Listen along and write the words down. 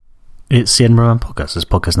It's the Edinburgh Man podcast. It's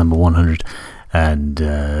podcast number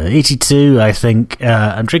 182, I think.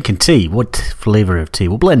 I'm drinking tea. What flavour of tea?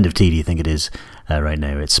 What blend of tea do you think it is right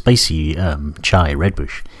now? It's spicy chai, red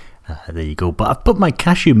bush. There you go. But I've put my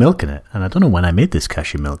cashew milk in it, and I don't know when I made this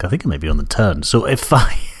cashew milk. I think it might be on the turn. So if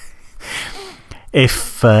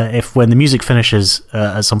when the music finishes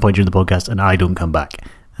at some point during the podcast and I don't come back,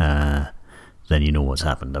 then you know what's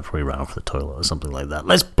happened. I've probably ran off the toilet or something like that.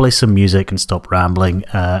 Let's play some music and stop rambling.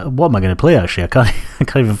 What am I going to play, actually? I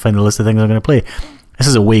can't even find the list of things I'm going to play. This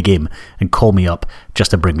is a away game, and Call Me Up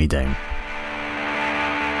just to bring me down.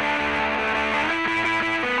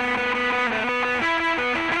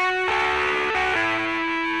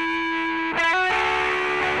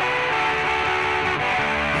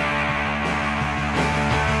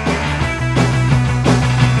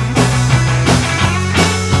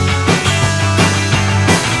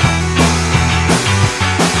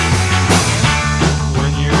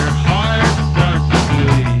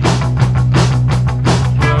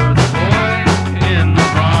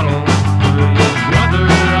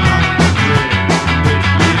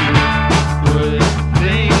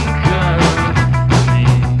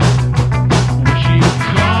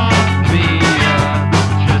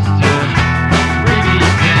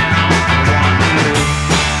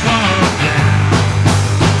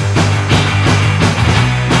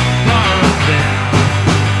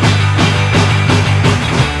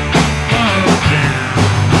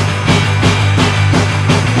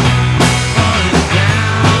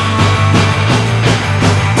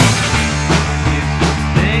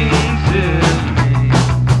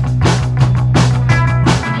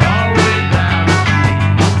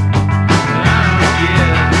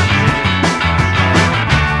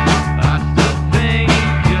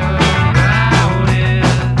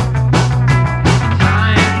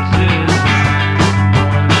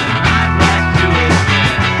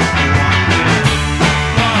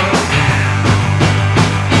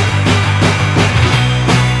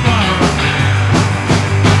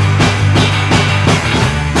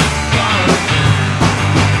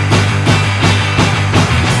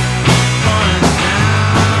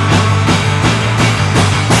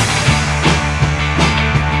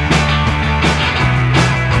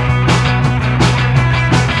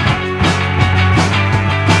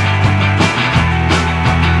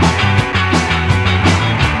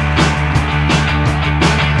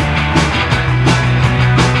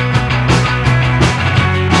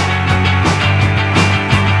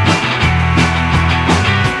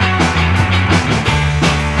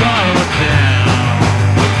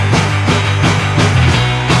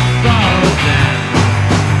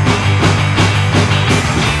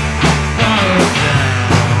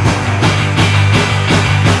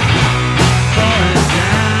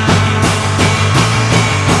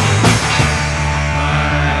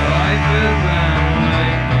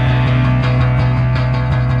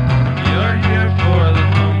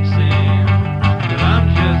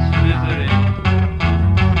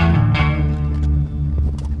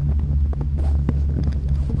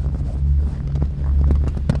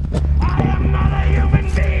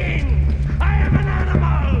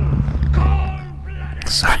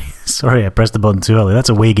 Sorry, I pressed the button too early. That's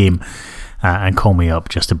a away game, and Call Me Up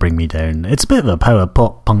just to bring me down. It's a bit of a power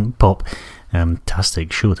pop, punk pop,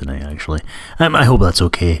 tastic show tonight, actually. I hope that's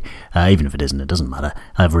okay. Even if it isn't, it doesn't matter.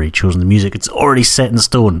 I've already chosen the music. It's already set in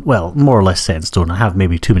stone. Well, more or less set in stone. I have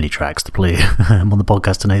maybe too many tracks to play on the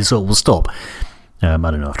podcast tonight, so we'll stop. I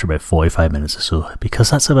don't know, after about 45 minutes or so, because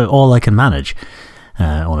that's about all I can manage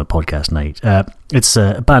on a podcast night. It's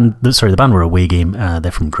a band, the band were away game.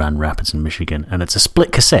 They're from Grand Rapids in Michigan, and it's a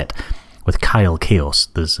split cassette with Kyle Chaos.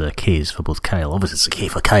 There's K's for both Kyle. Obviously it's a K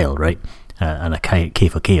for Kyle, right? And a K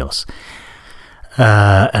for Chaos.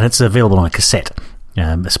 And it's available on a cassette,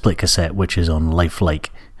 a split cassette, which is on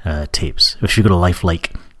Lifelike tapes. If you go to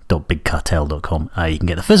lifelike.bigcartel.com, you can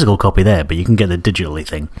get the physical copy there, but you can get the digitally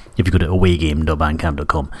thing if you go to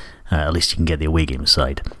awaygame.bandcamp.com. At least you can get the away game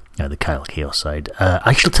side, the Kyle Chaos side.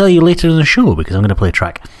 I shall tell you later in the show, because I'm going to play a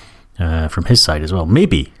track from his side as well.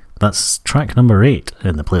 Maybe that's track number 8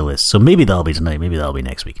 in the playlist, so maybe that'll be tonight, maybe that'll be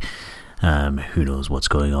next week. Who knows what's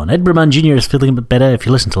going on. Edinburgh Man Jr. is feeling a bit better. If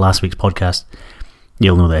you listen to last week's podcast,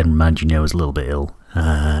 you'll know that Edinburgh Man Jr. was a little bit ill.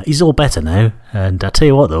 He's all better now, and I tell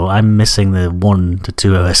you what though, I'm missing the 1 to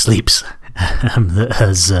 2 hour sleeps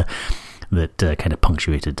that kind of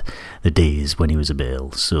punctuated the days when he was a bit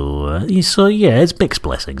ill. So yeah, it's mixed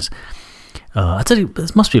blessings. I tell you,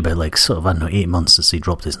 this must be about 8 months since he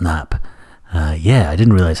dropped his nap. Yeah, I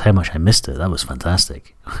didn't realise how much I missed it. That was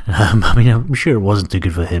fantastic. I'm sure it wasn't too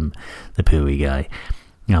good for him, the poor wee guy.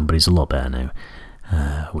 But he's a lot better now.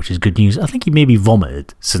 which is good news. I think he maybe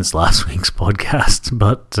vomited since last week's podcast,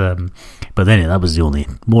 but then that was the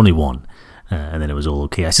only one, and then it was all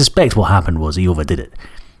okay. I suspect what happened was he overdid it.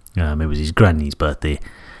 It was his grandma's birthday,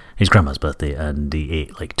 and he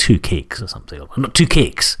ate like 2 cakes or something. Not 2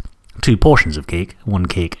 cakes, 2 portions of cake, 1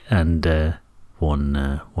 cake and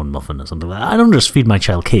one muffin or something like that. I don't just feed my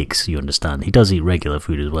child cakes, you understand. He does eat regular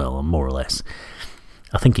food as well, more or less.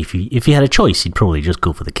 I think if he had a choice, he'd probably just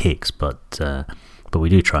go for the cakes, but we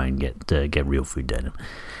do try and get real food down him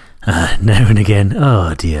now and again.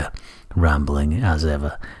 Oh dear, rambling as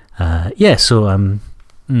ever. As I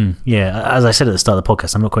said at the start of the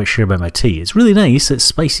podcast, I'm not quite sure about my tea. It's really nice. It's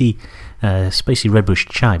spicy redbush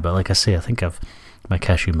chai, but like I say, I think my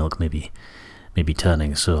cashew milk maybe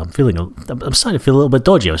turning. So I'm starting to feel a little bit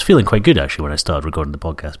dodgy. I was feeling quite good actually when I started recording the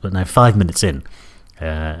podcast, but now 5 minutes in,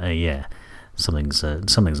 something's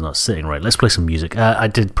not sitting right. Let's play some music. I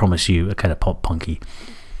did promise you a kind of pop punky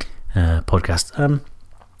podcast.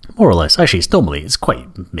 More or less. Actually, it's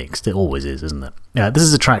quite mixed. It always is, isn't it? This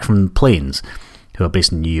is a track from Plains, who are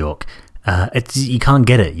based in New York. You can't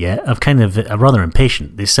get it yet. I'm rather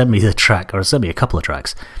impatient. They sent me the track, or sent me a couple of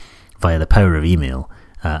tracks via the power of email,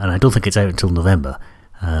 and I don't think it's out until November.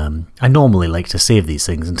 I normally like to save these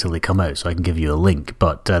things until they come out so I can give you a link,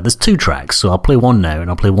 but there's 2 tracks, so I'll play one now and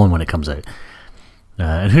I'll play one when it comes out.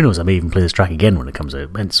 And who knows, I may even play this track again when it comes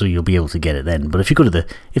out, and so you'll be able to get it then. But if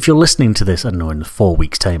you're listening to this, I don't know, in 4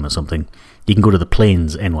 weeks' time or something, you can go to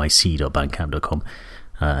theplainsnyc.bandcamp.com,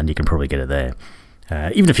 and you can probably get it there.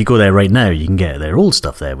 Even if you go there right now, you can get their old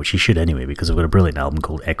stuff there, which you should anyway, because I've got a brilliant album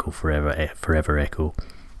called Echo Forever Echo,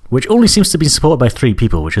 which only seems to be supported by 3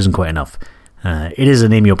 people, which isn't quite enough. It is a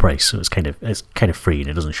name your price, so it's kind of free, and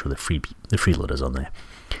it doesn't show the freeloaders on there.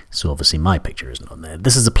 So obviously my picture isn't on there.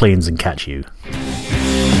 This is the Plains and Catch You.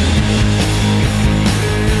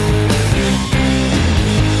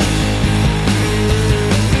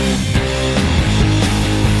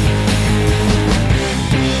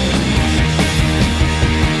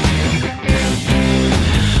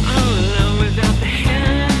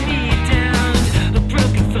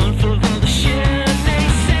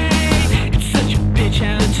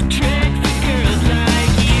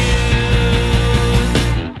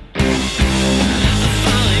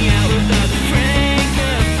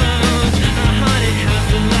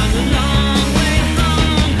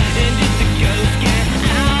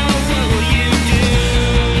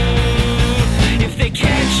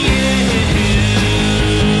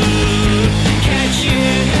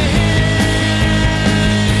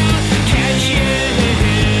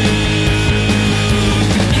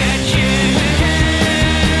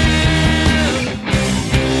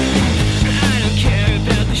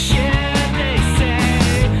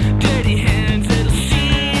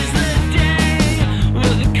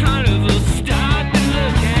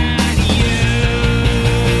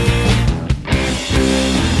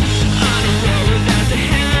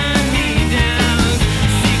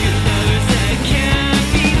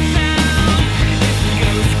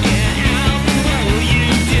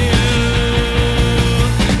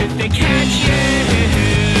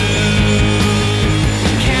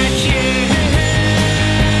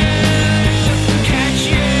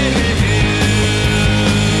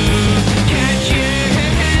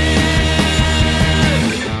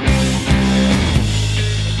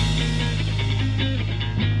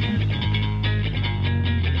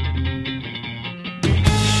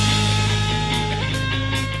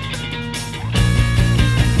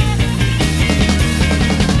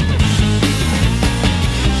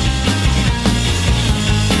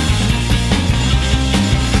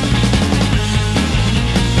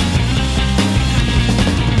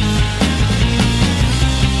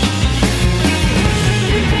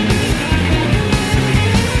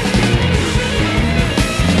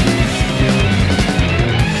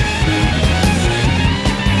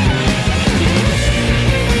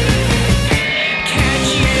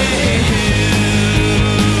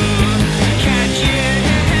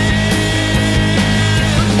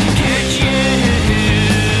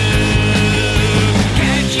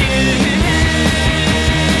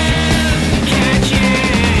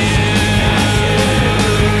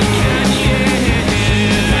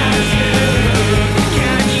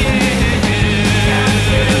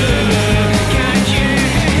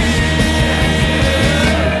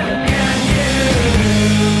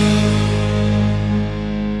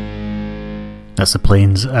 That's the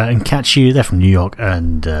Plains and Catch You. They're from New York,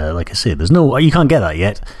 and like I say, you can't get that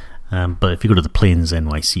yet. But if you go to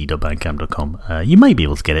theplainsnyc.bandcamp.com, you might be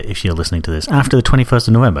able to get it if you're listening to this after the 21st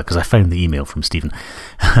of November, because I found the email from Stephen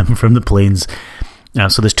from the Plains.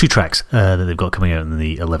 So there's 2 tracks that they've got coming out on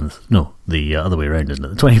the 11th. No, the other way around, isn't it?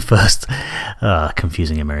 The 21st.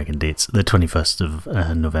 Confusing American dates. The 21st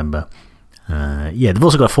of November. They've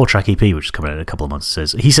also got a 4-track EP which is coming out in a couple of months.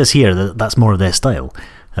 He says here that that's more of their style.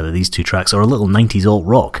 That these 2 tracks are a little 90s alt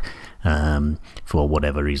rock. For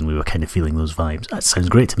whatever reason, we were kind of feeling those vibes. That sounds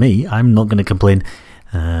great to me. I'm not going to complain.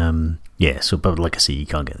 But like I say, you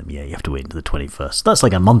can't get them. Yeah, you have to wait until the 21st. That's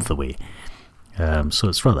like a month away. So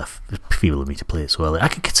it's rather feeble of me to play it so early. I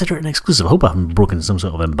could consider it an exclusive. I hope I haven't broken some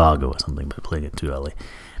sort of embargo or something by playing it too early.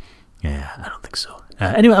 Yeah, I don't think so.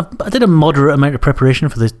 Anyway, I did a moderate amount of preparation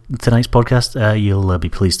for tonight's podcast. You'll be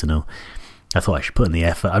pleased to know. I thought I should put in the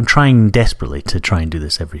effort. I'm trying desperately to try and do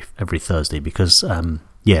this every Thursday because,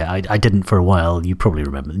 I didn't for a while. You probably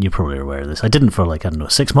remember, you're probably aware of this. I didn't for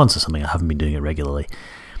 6 months or something. I haven't been doing it regularly.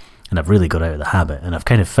 And I've really got out of the habit, and I've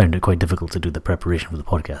kind of found it quite difficult to do the preparation for the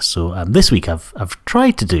podcast. So this week I've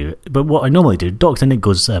tried to do it, but what I normally do, Dr. Nick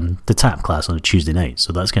goes to tap class on a Tuesday night,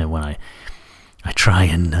 so that's kind of when I try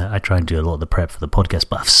and do a lot of the prep for the podcast.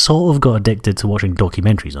 But I've sort of got addicted to watching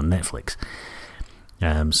documentaries on Netflix.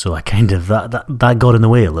 So I kind of that got in the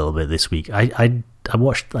way a little bit this week. I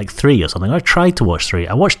watched 3 or something. I tried to watch 3.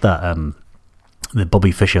 I watched that the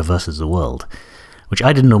Bobby Fischer versus the World, which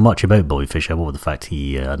I didn't know much about Bobby Fischer, what with the fact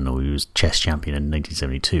he was chess champion in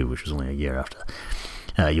 1972, which was only a year after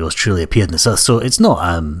yours truly appeared in the South. So it's not,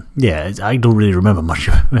 I don't really remember much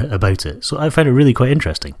about it. So I found it really quite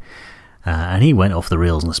interesting. And he went off the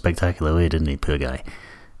rails in a spectacular way, didn't he, poor guy?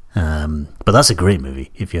 But that's a great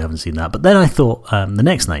movie, if you haven't seen that. But then I thought, the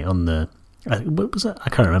next night on the... what was it? I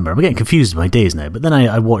can't remember. I'm getting confused with my days now. But then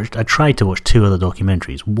I tried to watch 2 other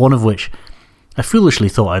documentaries, one of which... I foolishly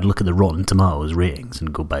thought I'd look at the Rotten Tomatoes ratings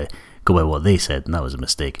and go by what they said, and that was a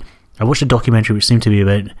mistake. I watched a documentary which seemed to be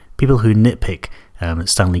about people who nitpick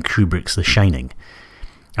Stanley Kubrick's The Shining,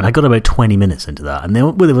 and I got about 20 minutes into that, and they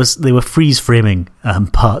were freeze framing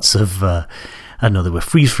parts of they were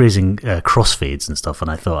freeze phrasing crossfades and stuff, and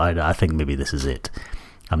I thought I think maybe this is it.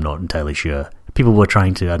 I'm not entirely sure. People were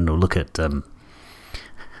trying to look at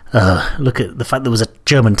the fact there was a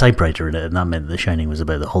German typewriter in it, and that meant The Shining was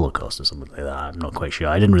about the Holocaust or something like that. I'm not quite sure.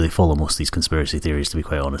 I didn't really follow most of these conspiracy theories, to be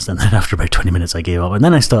quite honest. And then after about 20 minutes, I gave up. And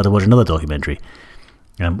then I started to watch another documentary,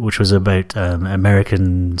 which was about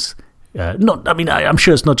Americans. I'm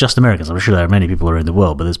sure it's not just Americans. I'm sure there are many people around the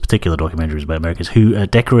world, but there's particular documentaries about Americans who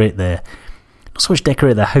not so much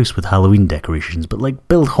decorate their house with Halloween decorations, but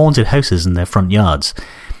build haunted houses in their front yards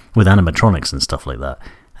with animatronics and stuff like that.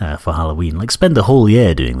 For Halloween, spend the whole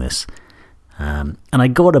year doing this, and I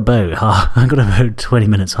got about 20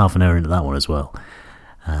 minutes, half an hour into that one as well,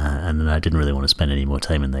 and then I didn't really want to spend any more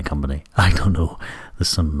time in their company. I don't know. There's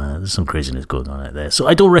some craziness going on out there. So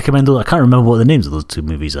I don't recommend those. I can't remember what the names of those 2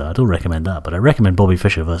 movies are. I don't recommend that, but I recommend Bobby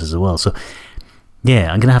Fischer versus the World. So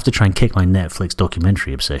yeah, I'm gonna have to try and kick my Netflix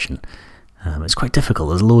documentary obsession. It's quite difficult.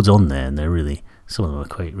 There's loads on there, and some of them are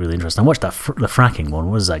quite really interesting. I watched the fracking one.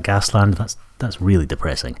 What is that? Gasland? That's really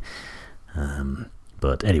depressing.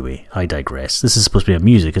 But anyway, I digress. This is supposed to be about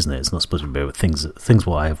music, isn't it? It's not supposed to be about things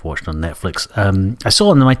what I have watched on Netflix. I saw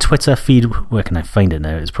on my Twitter feed, where can I find it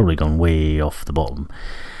now? It's probably gone way off the bottom.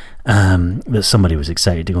 That somebody was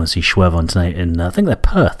excited to go and see Schwevon tonight in, I think they're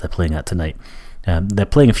Perth they're playing at tonight. They're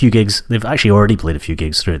playing a few gigs. They've actually already played a few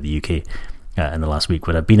gigs throughout the UK. In the last week,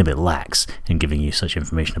 but I've been a bit lax in giving you such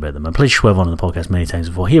information about them. I played Schwevon on the podcast many times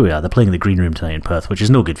before. Here we are. They're playing in the Green Room tonight in Perth, which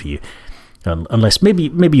is no good for you, unless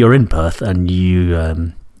maybe you're in Perth and you,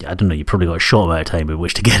 I don't know, you probably got a short amount of time in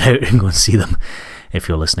which to get out and go and see them if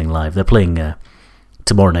you're listening live. They're playing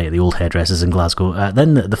tomorrow night at the Old Hairdressers in Glasgow,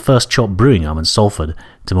 then the First Chop Brewing Arm in Salford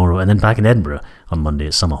tomorrow, and then back in Edinburgh on Monday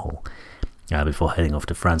at Summerhall before heading off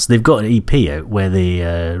to France. They've got an EP out where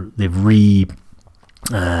they've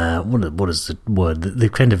what is the word?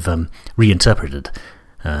 They've kind of reinterpreted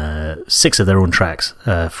 6 of their own tracks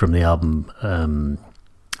from the album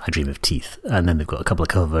I Dream of Teeth, and then they've got a couple of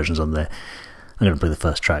cover versions on there. I'm going to play the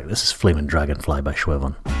first track. This is Flamin' Dragonfly by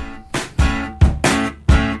Schwevon.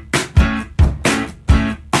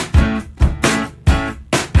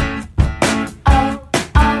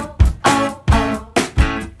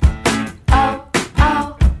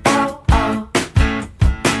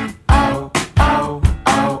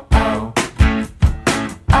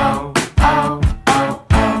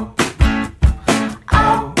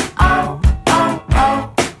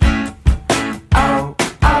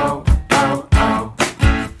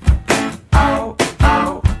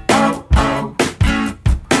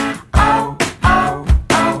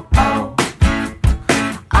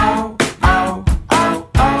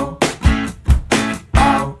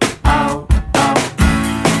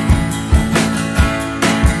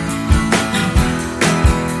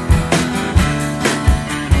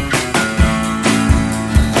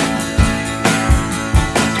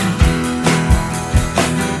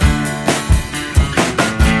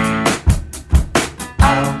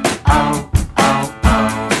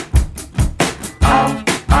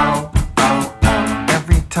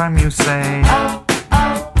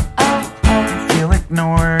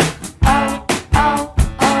 ignored.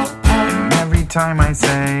 And every time I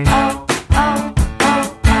say,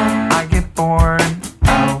 I get bored.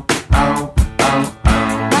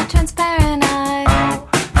 My transparent eye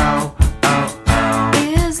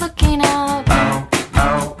is looking out.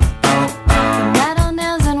 Metal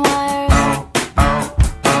nails and wires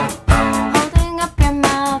holding up your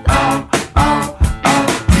mouth.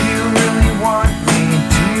 Do you really want me?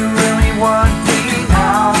 Do you really want me?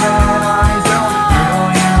 Now that I don't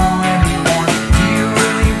feel you anymore. Do you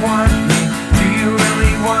really want me? Do you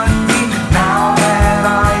really want me? Now that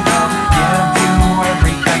I don't give you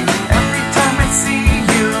everything. Every time I see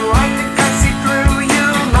you, I think I see through you.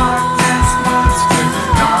 Lock this monster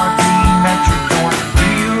knocking at your door. Do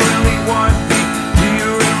you really want me? Do you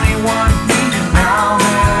really want me? Now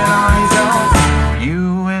that I don't feel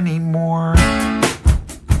you anymore.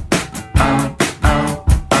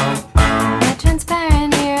 My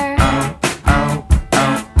transparent ear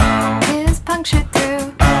is punctured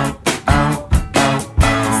through.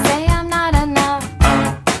 Say I'm not enough.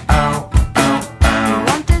 You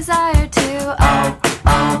won't desire to.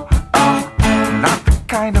 Not the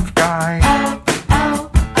kind of guy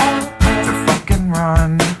to fucking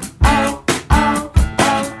run.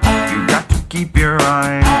 You got to keep your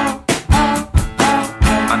eye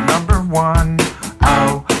on number one. Do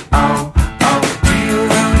you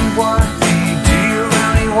really want me? Do you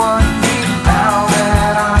really want me? Now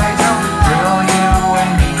that I don't thrill you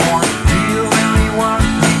anymore. Do you really want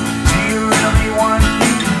me? Do you really want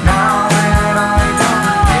me? Now that I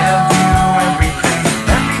don't give you everything.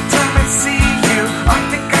 Every time I see you, I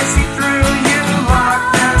think I see through you. Loch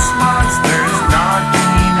Ness monsters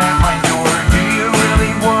knocking at my door. Do you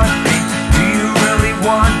really want me? Do you really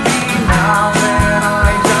want me? Now that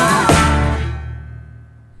I don't.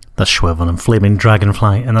 That's Schwervon and Flaming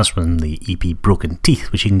Dragonfly, and that's from the EP Broken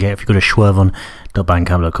Teeth, which you can get if you go to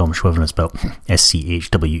schwervon.bandcamp.com. Schwervon is spelled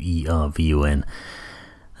SCHWERVON.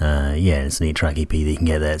 Yeah, it's an 8-track EP that you can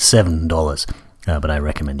get there at $7, but I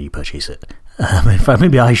recommend you purchase it. In fact,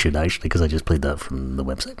 maybe I should, actually, because I just played that from the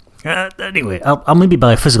website. Anyway, I'll maybe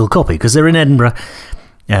buy a physical copy, because they're in Edinburgh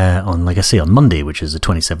on, like I say, on Monday, which is the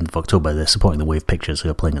 27th of October. They're supporting the Wave Pictures, who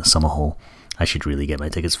are playing at Summer Hall. I should really get my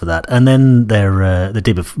tickets for that. And then they're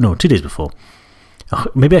 2 days before. Oh,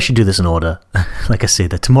 maybe I should do this in order. Like I say,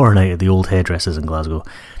 they're tomorrow night at the Old Hairdressers in Glasgow.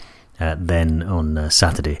 Then on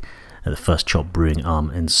Saturday at the First Chop Brewing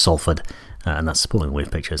Arm in Salford. And that's supporting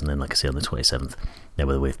Wave Pictures. And then, like I say, on the 27th, they're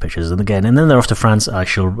with the Wave Pictures. And again, and then they're off to France. I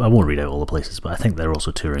won't read out all the places, but I think they're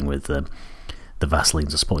also touring with the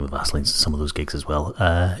Vaselines, or supporting the Vaselines at some of those gigs as well.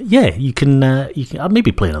 You can I'll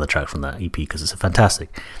maybe play another track from that EP, because it's a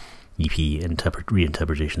fantastic EP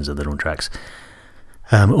reinterpretations of their own tracks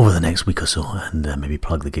over the next week or so, and maybe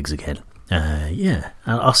plug the gigs again.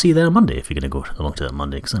 I'll see you there on Monday if you're going to go along to that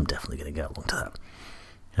Monday, because I'm definitely going to get along to that.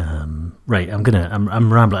 Right, I'm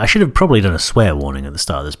rambling. I should have probably done a swear warning at the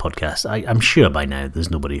start of this podcast. I'm sure by now there's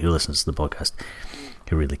nobody who listens to the podcast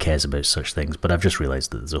who really cares about such things, but I've just realised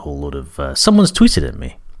that there's a whole load of someone's tweeted at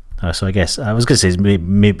me. So I guess I was going to say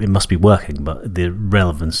maybe it must be working, but the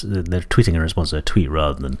relevance, they're tweeting in response to a tweet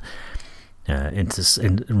rather than in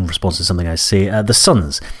response to something I say. The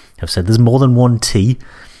Suns have said there's more than one tea.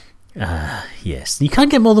 Yes, you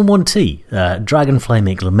can't get more than one tea. Dragonfly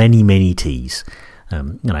make many, many teas,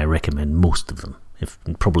 and I recommend most of them, if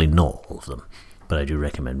probably not all of them, but I do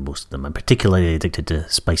recommend most of them. I'm particularly addicted to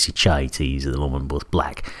spicy chai teas at the moment, both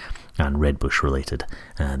black and red bush related,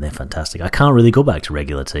 and they're fantastic. I can't really go back to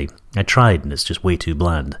regular tea. I tried and it's just way too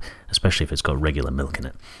bland, especially if it's got regular milk in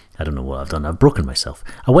it. I don't know what I've done. I've broken myself.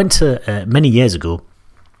 I went to a number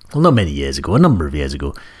of years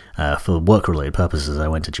ago, for work-related purposes, I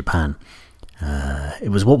went to Japan. It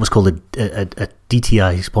was what was called a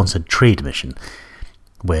DTI-sponsored trade mission,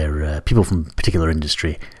 where people from a particular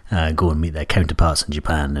industry go and meet their counterparts in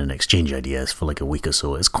Japan and exchange ideas for like a week or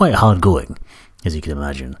so. It's quite hard going, as you can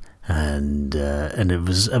imagine, and it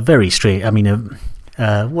was a very strange. It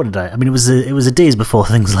was the days before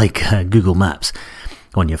things like Google Maps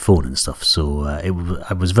on your phone and stuff. So I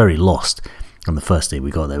was very lost on the first day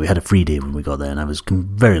we got there. We had a free day when we got there, and I was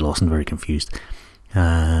very lost and very confused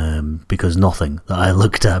because nothing that I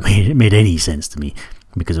looked at made any sense to me,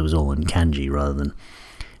 because it was all in kanji rather than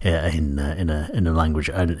in a language,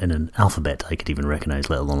 in an alphabet I could even recognise,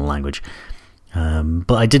 let alone a language.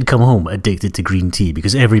 But I did come home addicted to green tea,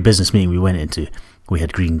 because every business meeting we went into, we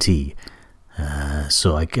had green tea.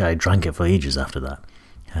 So I drank it for ages after that.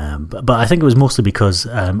 But I think it was mostly because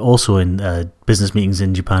also in business meetings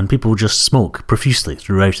in Japan, people just smoke profusely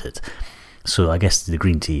throughout it. So I guess the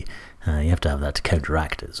green tea You have to have that to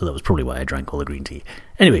counteract it, so that was probably why I drank all the green tea.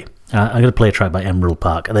 Anyway, I'm going to play a track by Emerald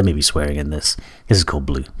Park, and they may be swearing in this. This is called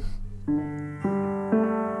Blue.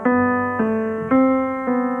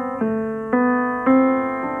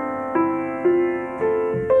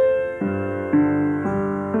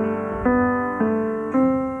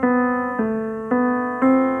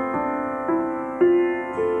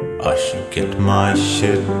 I should get my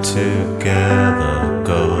shit together,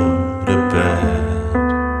 go to bed.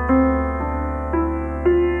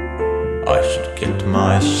 I should get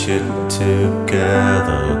my shit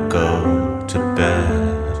together, go to bed.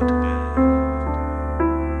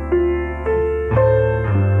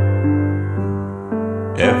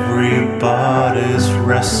 Everybody's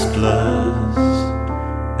restless,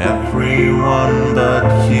 everyone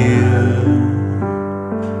but you.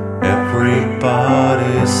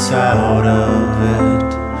 Everybody's out of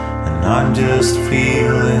it, and I'm just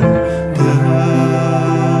feeling blue.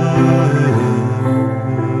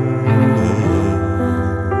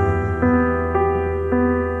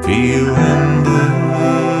 Feeling blue.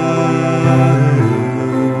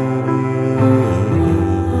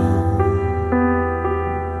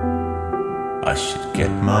 I should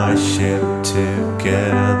get my shit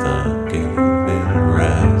together, give it a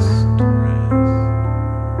rest.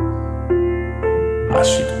 I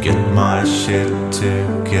should get my shit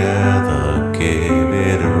together, give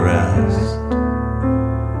it a rest.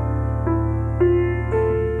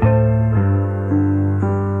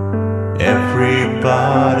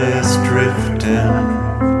 Everybody's drifting,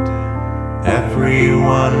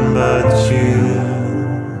 everyone but you.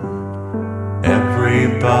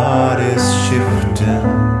 Everybody's shifting,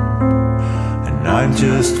 and I'm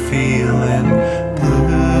just feeling blue.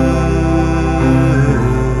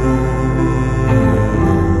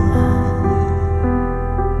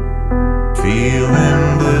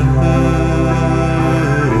 Feeling blue.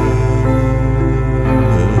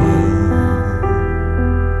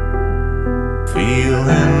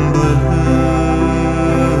 Feeling blue.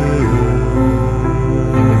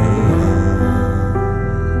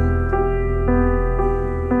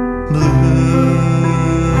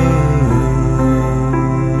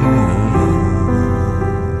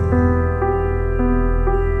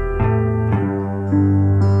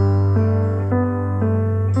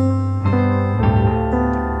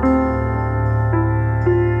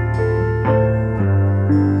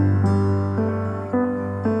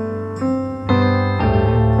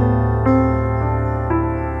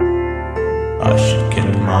 I should get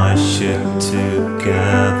my shit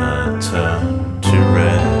together, turn to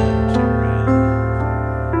red.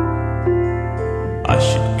 I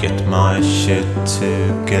should get my shit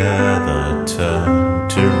together, turn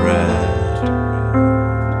to red.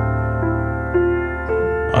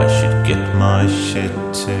 I should get my shit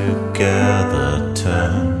together,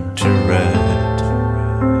 turn to red.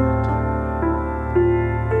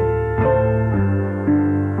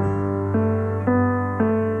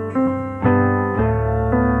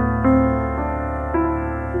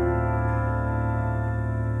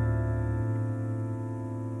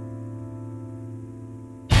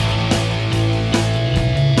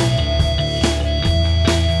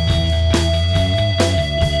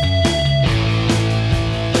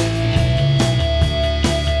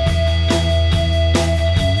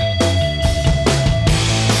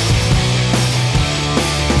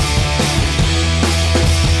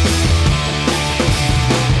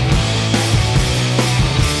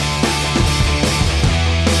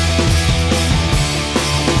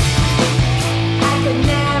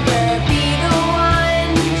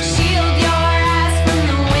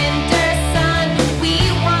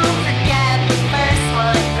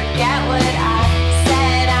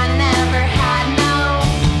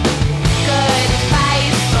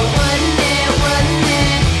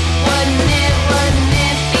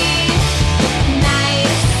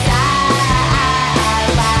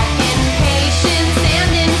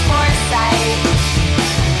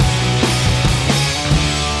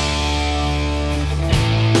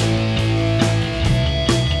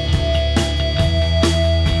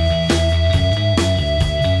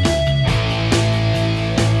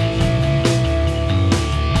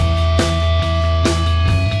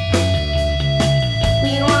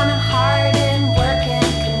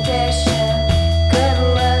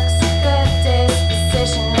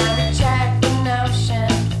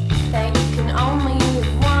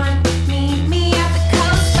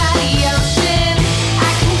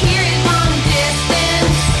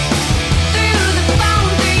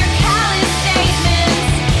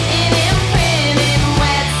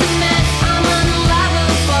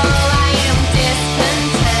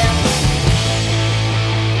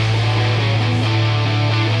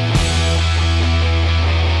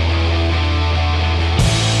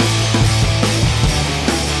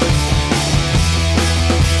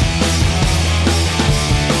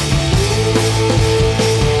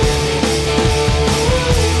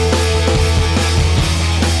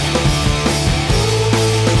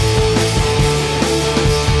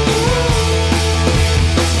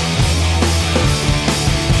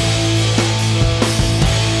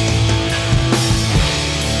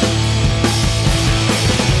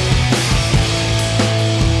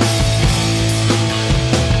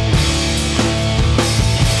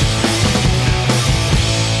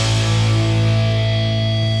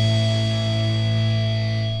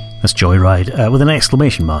 That's Joyride with an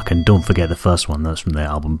exclamation mark, and don't forget the first one. That's from the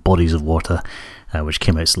album Bodies of Water, which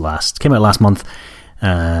came out last month.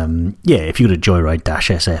 If you go to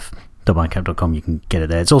joyride-sf.bandcamp.com, you can get it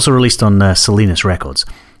there. It's also released on Salinas Records,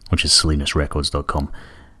 which is salinasrecords.com.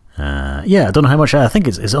 I don't know how much. I think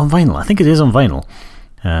it's on vinyl. I think it is on vinyl,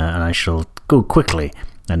 and I shall go quickly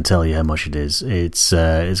and tell you how much it is. It's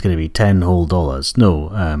going to be $10 whole.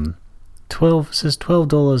 No, 12. It says $12,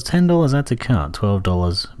 $10 at the cart,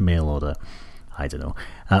 $12 mail order. I don't know.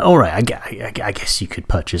 All right, I guess you could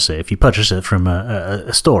purchase it if you purchase it from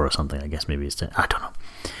a store or something. I guess maybe it's I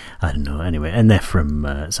don't know. Anyway, and they're from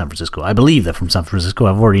San Francisco. I believe they're from San Francisco.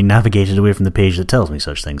 I've already navigated away from the page that tells me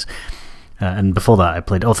such things. And before that, I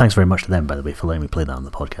played. Oh, thanks very much to them, by the way, for letting me play that on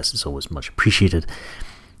the podcast. It's always much appreciated.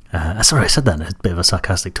 Sorry, I said that in a bit of a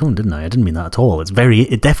sarcastic tone, didn't I? I didn't mean that at all.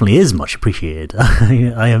 It definitely is much appreciated.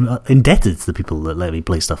 I am indebted to the people that let me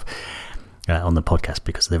play stuff on the podcast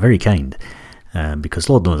because they're very kind. Because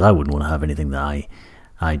Lord knows I wouldn't want to have anything that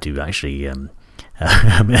I do actually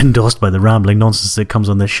endorsed by the rambling nonsense that comes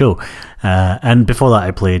on this show. And before that,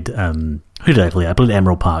 I played. Who did I play? I played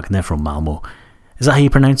Emerald Park, and they're from Malmo. Is that how you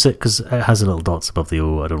pronounce it? Because it has the little dots above the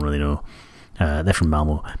O. I don't really know. They're from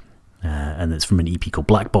Malmo. And it's from an EP called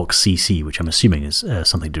Black Box CC, which I'm assuming is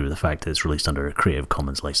something to do with the fact that it's released under a Creative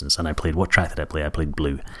Commons license. And I played, what track did I play? I played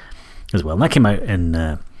Blue as well. And that came out in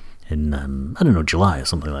I don't know, July or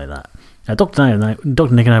something like that. Dr.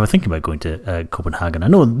 Nick and I were thinking about going to Copenhagen. I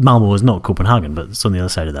know Malmo is not Copenhagen, but it's on the other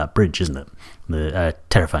side of that bridge, isn't it? The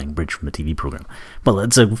terrifying bridge from the TV programme. Well,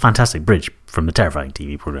 it's a fantastic bridge from the terrifying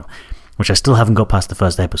TV programme, which I still haven't got past the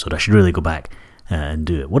first episode. I should really go back and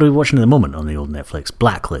do it. What are we watching at the moment on the old Netflix?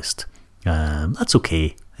 Blacklist. That's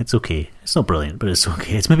okay. It's okay. It's not brilliant, but it's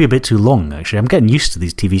okay. It's maybe a bit too long, actually. I'm getting used to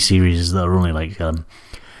these TV series that are only like, I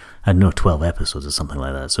don't know, 12 episodes or something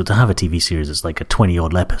like that. So to have a TV series that's like a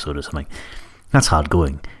 20-odd episode or something, that's hard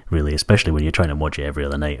going, really, especially when you're trying to watch it every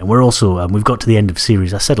other night. And we're also, we've got to the end of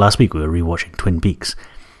series. I said last week we were rewatching Twin Peaks.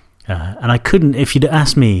 And I couldn't, if you'd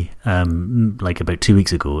asked me, like about 2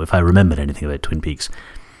 weeks ago, if I remembered anything about Twin Peaks,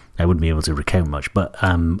 I wouldn't be able to recount much. But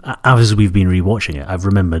as we've been rewatching it, I've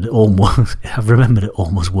remembered it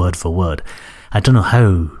almost word for word. I don't know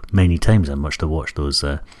how many times I must have watched those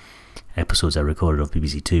episodes I recorded of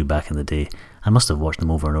BBC Two back in the day. I must have watched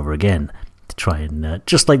them over and over again to try and,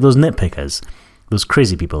 just like those nitpickers, those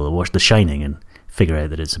crazy people that watch The Shining and figure out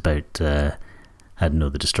that it's about, I don't know,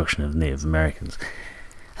 the destruction of Native Americans.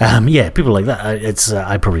 People like that.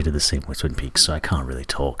 I probably did the same with Twin Peaks, so I can't really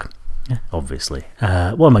talk. Obviously.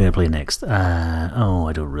 What am I going to play next?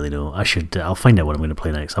 I don't really know. I'll find out what I'm going to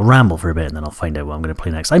play next. I'll ramble for a bit and then I'll find out what I'm going to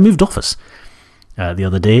play next. I moved office the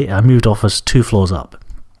other day. I moved office 2 floors up.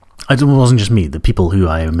 It wasn't just me. The people who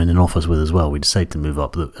I am in an office with as well, we decided to move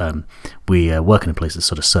up. We work in a place that's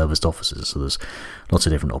sort of serviced offices, so there's lots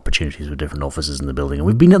of different opportunities with different offices in the building. And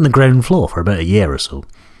we've been on the ground floor for about a year or so,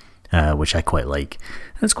 which I quite like.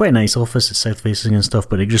 And it's quite a nice office. It's south-facing and stuff,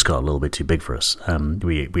 but it just got a little bit too big for us.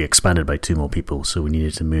 We expanded by 2 more people, so we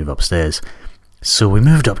needed to move upstairs. So we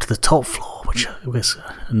moved up to the top floor, which I guess,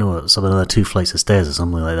 it's another 2 flights of stairs or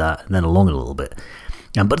something like that, and then along it a little bit.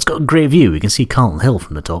 But it's got a great view. You can see Carlton Hill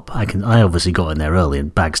from the top. I obviously got in there early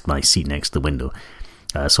and bagged my seat next to the window,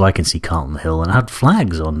 so I can see Carlton Hill. And I had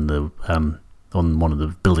flags on on one of the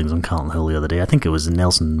buildings on Carlton Hill the other day. I think it was the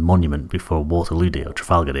Nelson Monument before Waterloo Day or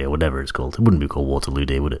Trafalgar Day or whatever it's called. It wouldn't be called Waterloo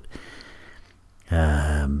Day, would it?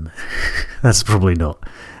 That's probably not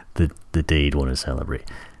the day you'd want to celebrate.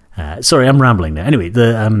 Sorry, I'm rambling now. Anyway,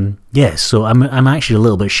 so I'm actually a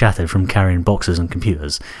little bit shattered from carrying boxes and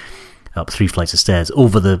computers up 3 flights of stairs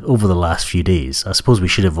over the last few days. I suppose we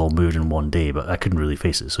should have all moved in one day, but I couldn't really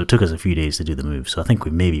face it, so it took us a few days to do the move. So I think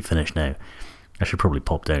we may be finished now. I should probably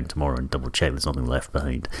pop down tomorrow and double check there's nothing left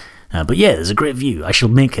behind. But yeah, there's a great view. I shall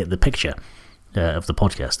make it the picture of the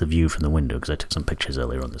podcast, the view from the window, because I took some pictures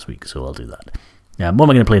earlier on this week, so I'll do that. What am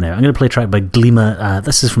I going to play now? I'm going to play a track by Gleamer.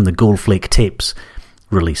 This is from the Goldflake Tapes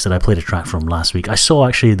release that I played a track from last week. I saw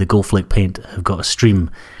actually the Goldflake Paint have got a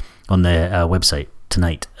stream on their website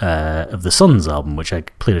tonight of the Suns album, which I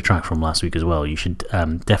played a track from last week as well. You should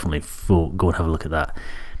definitely go and have a look at that.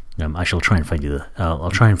 I shall try and find you I'll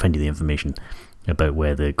try and find you the information about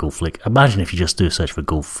where the Goldflake. Imagine if you just do a search for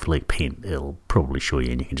Goldflake Paint, it'll probably show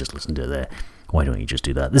you, and you can just listen to it there. Why don't you just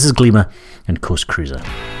do that? This is Gleamer and Coast Cruiser.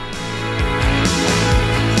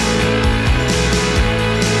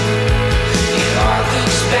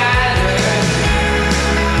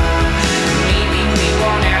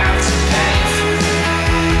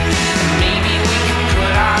 Maybe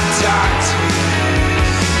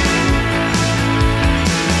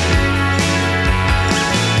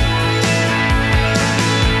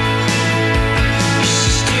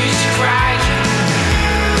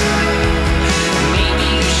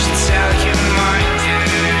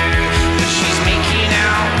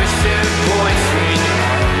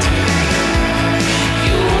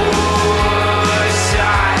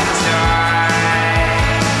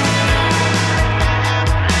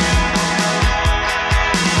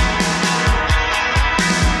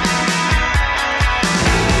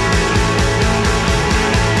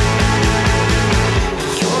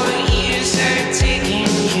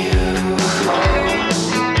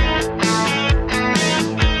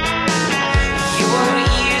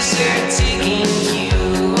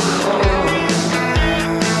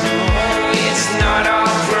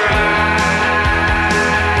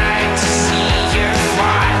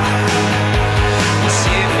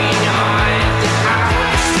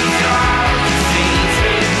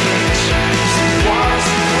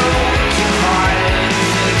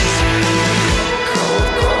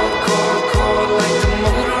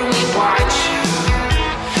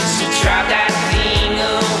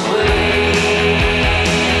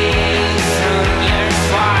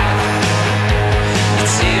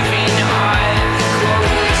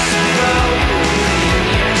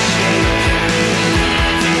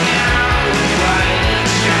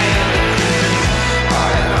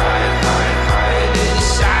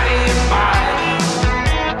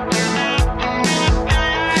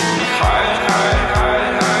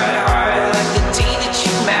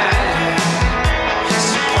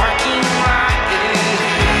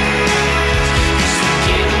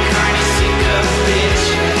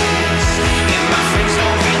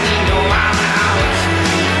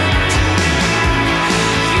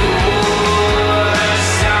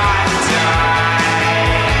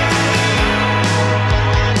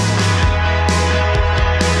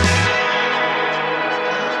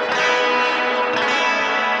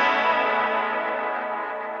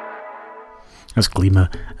That's Gleamer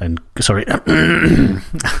and... Sorry.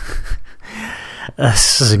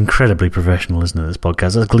 This is incredibly professional, isn't it, this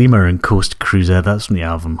podcast? That's Gleamer and Coast Cruiser. That's from the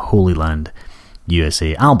album Holy Land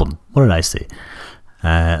USA. Album. What did I say?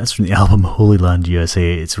 That's from the album Holy Land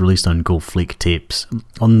USA. It's released on Gold Flake Tapes.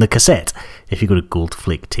 On the cassette, if you go to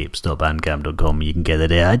goldflaketapes.bandcamp.com, you can get it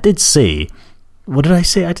there. I did say... What did I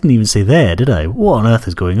say? I didn't even say there, did I? What on earth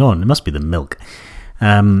is going on? It must be the milk.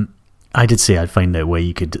 I did say I'd find out where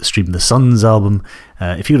you could stream the Sons album.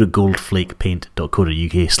 If you go to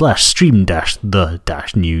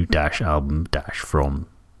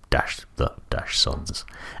goldflakepaint.co.uk/stream-the-new-album-from-the-Sons,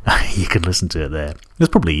 you can listen to it there. There's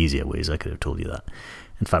probably easier ways. I could have told you that.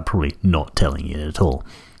 In fact, probably not telling you it at all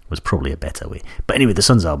was probably a better way. But anyway, the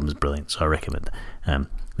Sons album is brilliant, so I recommend that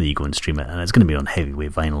you go and stream it. And it's going to be on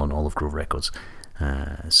heavyweight vinyl on Olive Grove Records.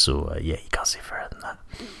 So you can't say further than that.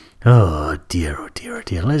 Oh dear, oh dear, oh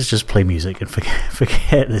dear. Let's just play music and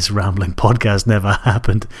forget this rambling podcast never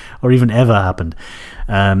happened, or even ever happened.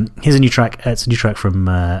 Here's a new track. It's a new track from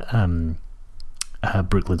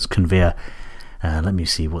Brooklyn's Conveyor. Let me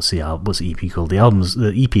see, what's the EP called?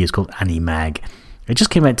 The EP is called Annie Mag. It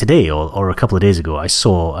just came out today or a couple of days ago. I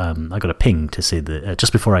saw, I got a ping to say that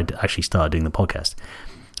just before I actually started doing the podcast,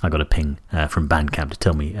 I got a ping from Bandcamp to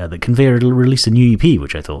tell me that Conveyor released a new EP,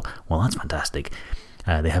 which I thought, well, that's fantastic.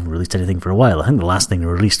 They haven't released anything for a while. I think the last thing they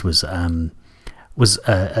released was a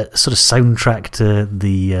sort of soundtrack to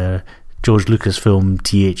the George Lucas film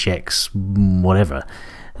THX whatever.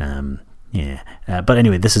 But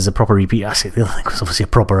anyway, this is a proper EP. Actually, the other thing was obviously a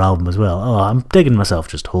proper album as well. Oh, I'm digging myself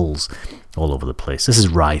just holes all over the place. This is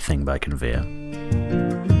Rye Thing by Conveyor.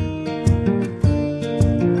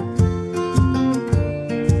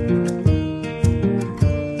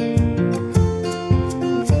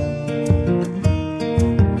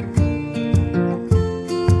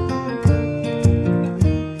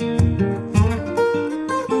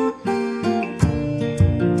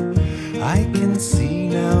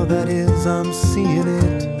 I'm seeing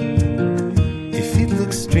it. If it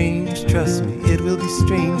looks strange, trust me, it will be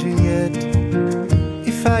stranger yet.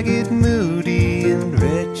 If I get moody and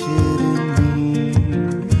wretched and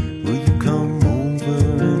mean, will you come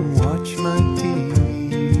over and watch my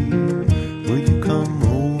TV? Will you come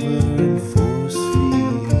over and force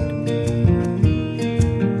feed me?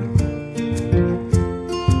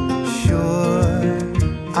 Sure,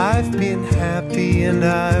 I've been happy and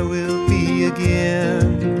I will be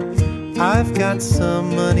again. I've got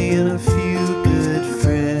some money and a few good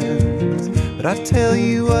friends, but I tell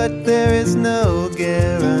you what, there is no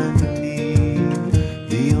guarantee.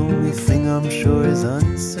 The only thing I'm sure is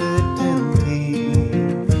uncertainty.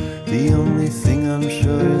 The only thing I'm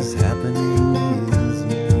sure is happening is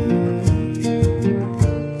me.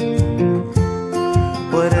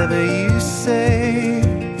 Whatever you say,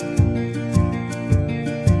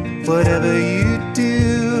 whatever you do,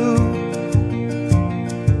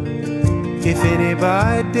 if any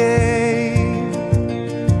by day,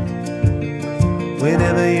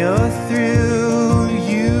 whenever you're through,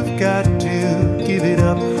 you've got to give it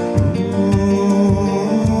up.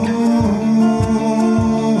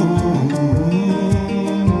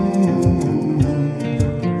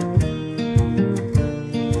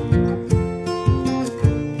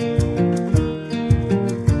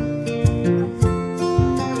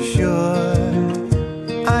 Sure,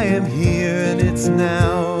 I am here and it's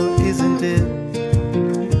now, isn't it?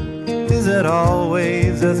 Is it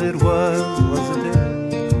always as it was, wasn't it?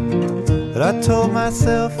 But I told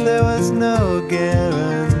myself there was no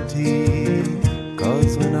guarantee,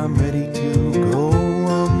 'cause when I'm ready to go,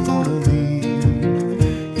 I'm gonna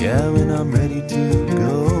leave. Yeah, when I'm ready to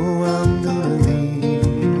go, I'm gonna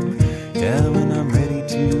leave. Yeah, when I'm ready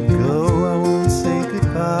to go, I won't say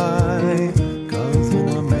goodbye, 'cause when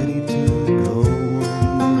I'm ready to go,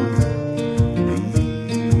 I'm gonna leave.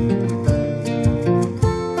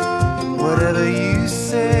 Whatever you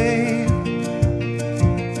say,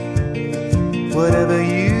 whatever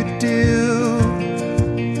you do,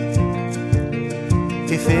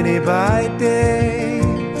 if any by day,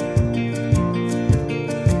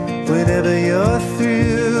 whenever you're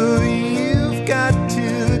through, you've got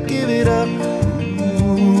to give it up.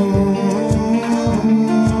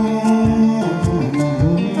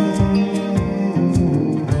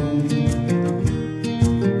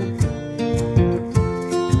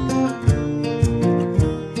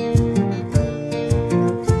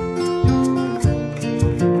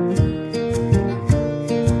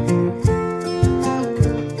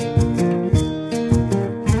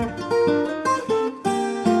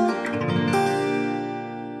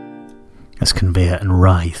 That's Conveyor and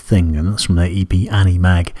Rye Thing, and that's from their EP Annie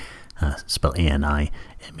Mag. spelled A-N-I.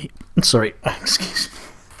 Sorry,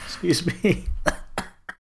 excuse me.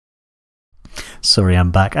 Sorry,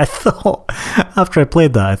 I'm back. I thought, after I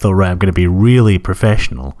played that, right, I'm going to be really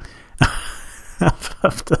professional.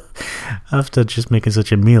 after just making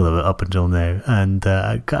such a meal of it up until now. And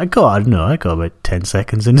I got about 10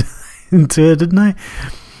 seconds into it, didn't I?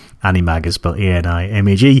 Animag is spelled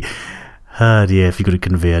A-N-I-M-A-G. Yeah, if you go to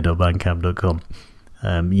conveyor.bandcamp.com,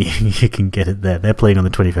 you can get it there. They're playing on the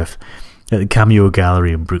 25th at the Cameo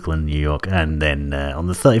Gallery in Brooklyn, New York, and then on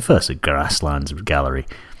the 31st at Grasslands Gallery,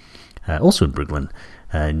 also in Brooklyn,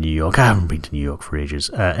 New York. I haven't been to New York for ages.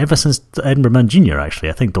 Ever since Edinburgh Man Jr., actually.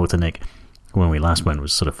 I think Dr. Nick, when we last went,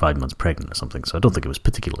 was sort of 5 months pregnant or something, so I don't think it was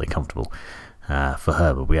particularly comfortable for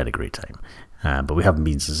her, but we had a great time. But we haven't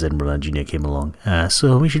been since Edinburgh Man Jr. came along,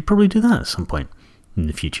 so we should probably do that at some point in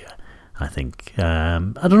the future, I think. I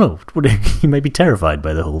don't know, he might be terrified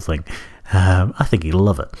by the whole thing. I think he'll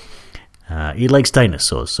love it. He likes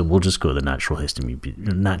dinosaurs, so we'll just go to the Natural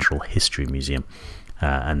History Museum,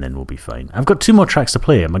 and then we'll be fine. I've got 2 more tracks to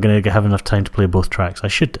play. Am I going to have enough time to play both tracks? I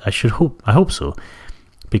hope so,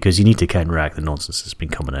 because you need to counteract the nonsense that's been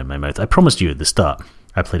coming out of my mouth. I promised you at the start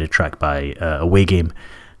I played a track by Away Game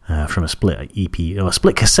from a split EP, a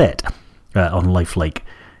split cassette on Lifelike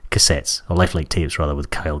cassettes, or Lifelike tapes rather, with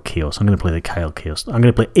Kyle Chaos. I'm going to play a Kyle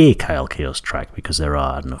Chaos track, because there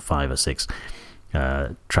are, I don't know, 5 or 6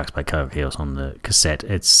 tracks by Kyle Chaos on the cassette.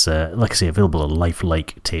 It's like I say, available on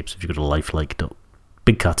Lifelike tapes. If you go to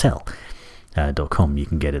lifelike.bigcartel.com, you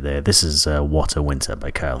can get it there. This is What a Winter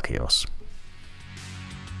by Kyle Chaos.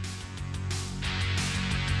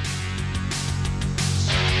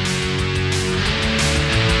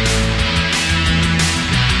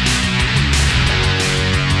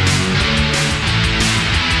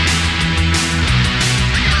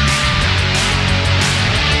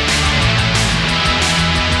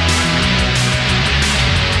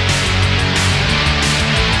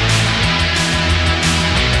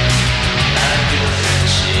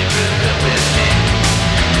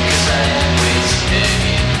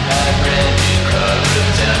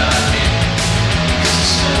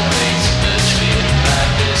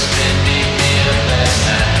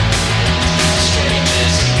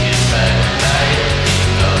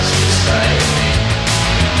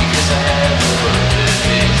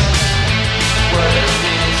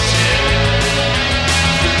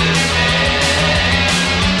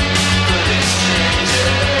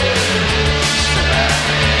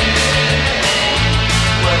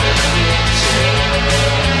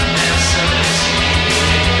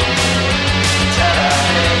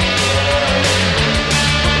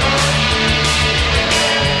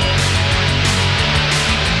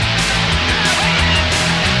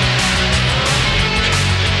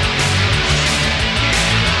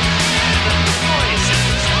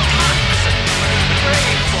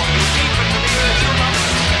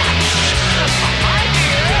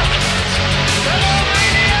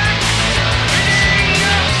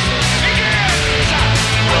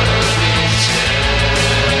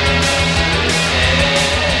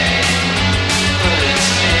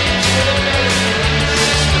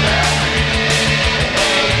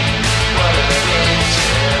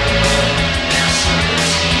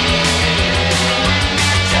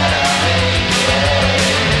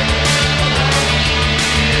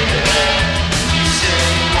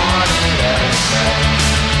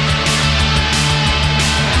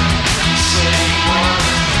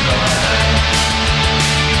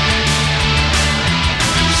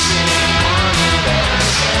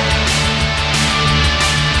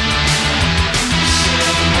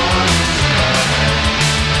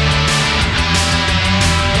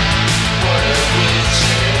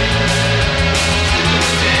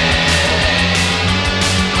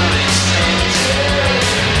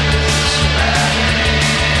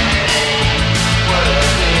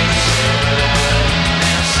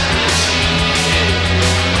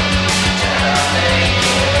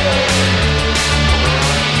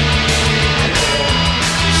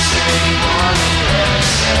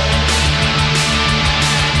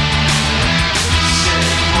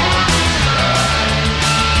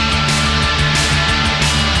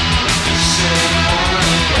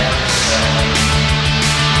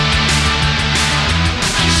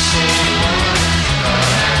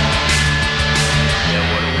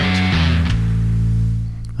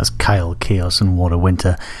 Kyle Chaos and What a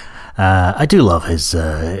Winter. I do love his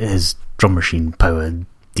drum machine power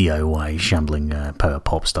DIY shambling power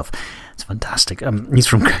pop stuff. It's fantastic. He's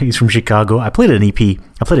from Chicago. I played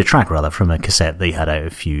a track rather from a cassette they had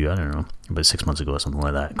out about 6 months ago or something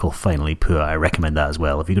like that, called Finally Poor. I recommend that as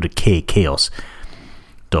well. If you go to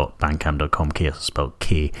chaos.bandcamp.com. Chaos is spelled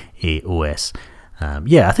Kaos.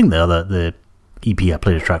 I think the EP I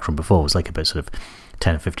played a track from before was like about sort of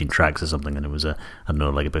 10 or 15 tracks or something, and it was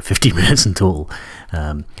like about 15 minutes in total.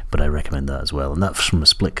 But I recommend that as well. And that's from a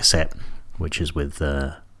split cassette, which is with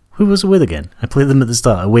who was it with again? I played them at the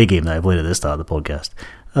start, a away game that I played at the start of the podcast.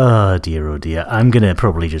 Oh dear. I'm going to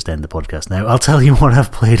probably just end the podcast now. I'll tell you what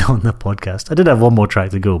I've played on the podcast. I did have one more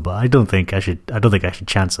track to go, but I don't think I should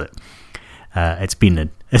chance it. It's been a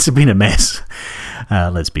mess.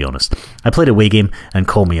 Let's be honest. I played a away game and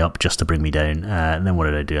Call Me Up just to bring me down. And then what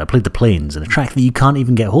did I do? I played The Plains, and a track that you can't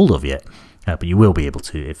even get hold of yet. But you will be able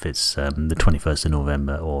to if it's the 21st of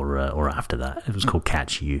November or after that. It was called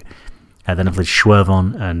Catch You. Then I played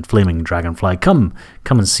Schwervon and Flaming Dragonfly. Come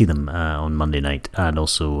and see them on Monday night. And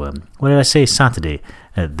also, what did I say? Saturday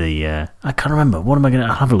at the... I can't remember. What am I going to...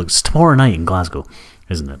 I'll have a look. It's tomorrow night in Glasgow,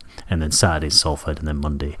 isn't it? And then Saturday's Salford, and then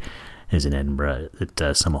Monday is in Edinburgh at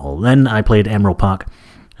Summerhall. Then I played Emerald Park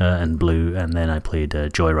and Blue, and then I played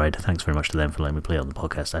Joyride. Thanks very much to them for letting me play it on the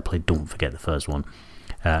podcast. I played Don't Forget, the first one.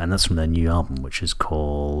 And that's from their new album, which is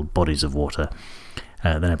called Bodies of Water.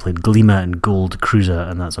 Then I played Gleamer and Gold Cruiser,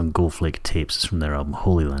 and that's on Goldflake Tapes. It's from their album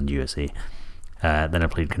Holy Land USA. Then I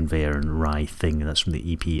played Conveyor and Rye Thing, and that's from the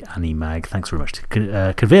EP Annie Mag. Thanks very much to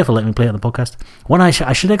Conveyor for letting me play it on the podcast.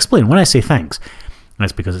 I should explain, when I say thanks,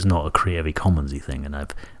 that's because it's not a Creative Commonsy thing, and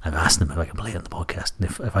I've asked them if I can play it on the podcast. And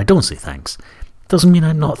if I don't say thanks, it doesn't mean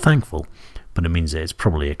I'm not thankful, but it means that it's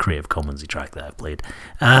probably a Creative Commonsy track that I've played.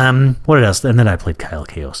 What else? And then I played Kyle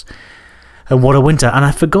Chaos. And what a winter. And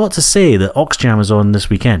I forgot to say that Oxjam is on this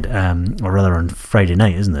weekend, or rather on Friday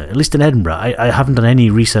night, isn't it? At least in Edinburgh. I haven't done any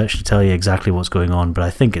research to tell you exactly what's going on, but I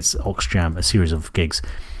think it's Oxjam, a series of gigs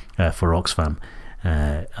for Oxfam.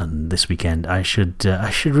 And this weekend, I should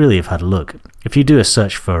really have had a look. If you do a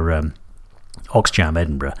search for Oxjam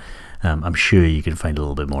Edinburgh, I'm sure you can find a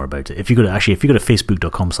little bit more about it. If you go to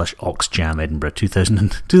facebook.com/Oxjam Edinburgh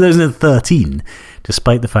 2013,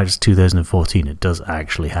 despite the fact it's 2014, it does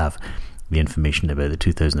actually have the information about the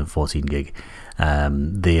 2014 gig.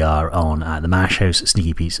 They are on at the Mash House,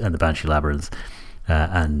 Sneaky Pete's, and the Banshee Labyrinth.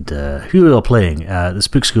 And who are playing? The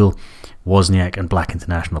Spook School, Wozniak, and Black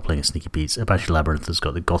International playing at Sneaky Pete's. Banshee Labyrinth has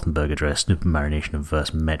got the Gothenburg Address, Snoop and Marination, and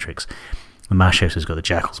Verse Metrics. The Mash House has got the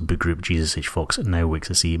Jackals, Book Group, Jesus H. Fox, and Now Wakes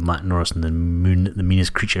to See, Matt Norris, and the Moon, the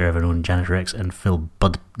Meanest Creature Ever Known, Janitor X, and Phil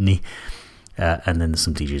Budney. And then there's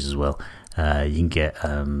some DJs as well. You can get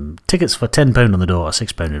tickets for £10 on the door or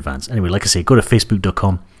 £6 in advance. Anyway, like I say, go to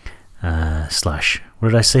facebook.com / what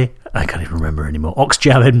did I say? I can't even remember anymore.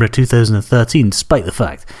 Oxjam Edinburgh 2013, despite the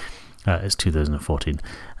fact it's 2014.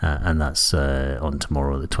 And that's on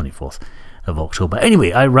tomorrow, the 24th of October.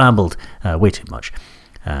 Anyway, I rambled way too much.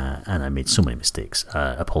 And I made so many mistakes.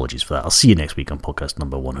 Apologies for that. I'll see you next week on podcast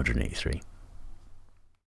number 183.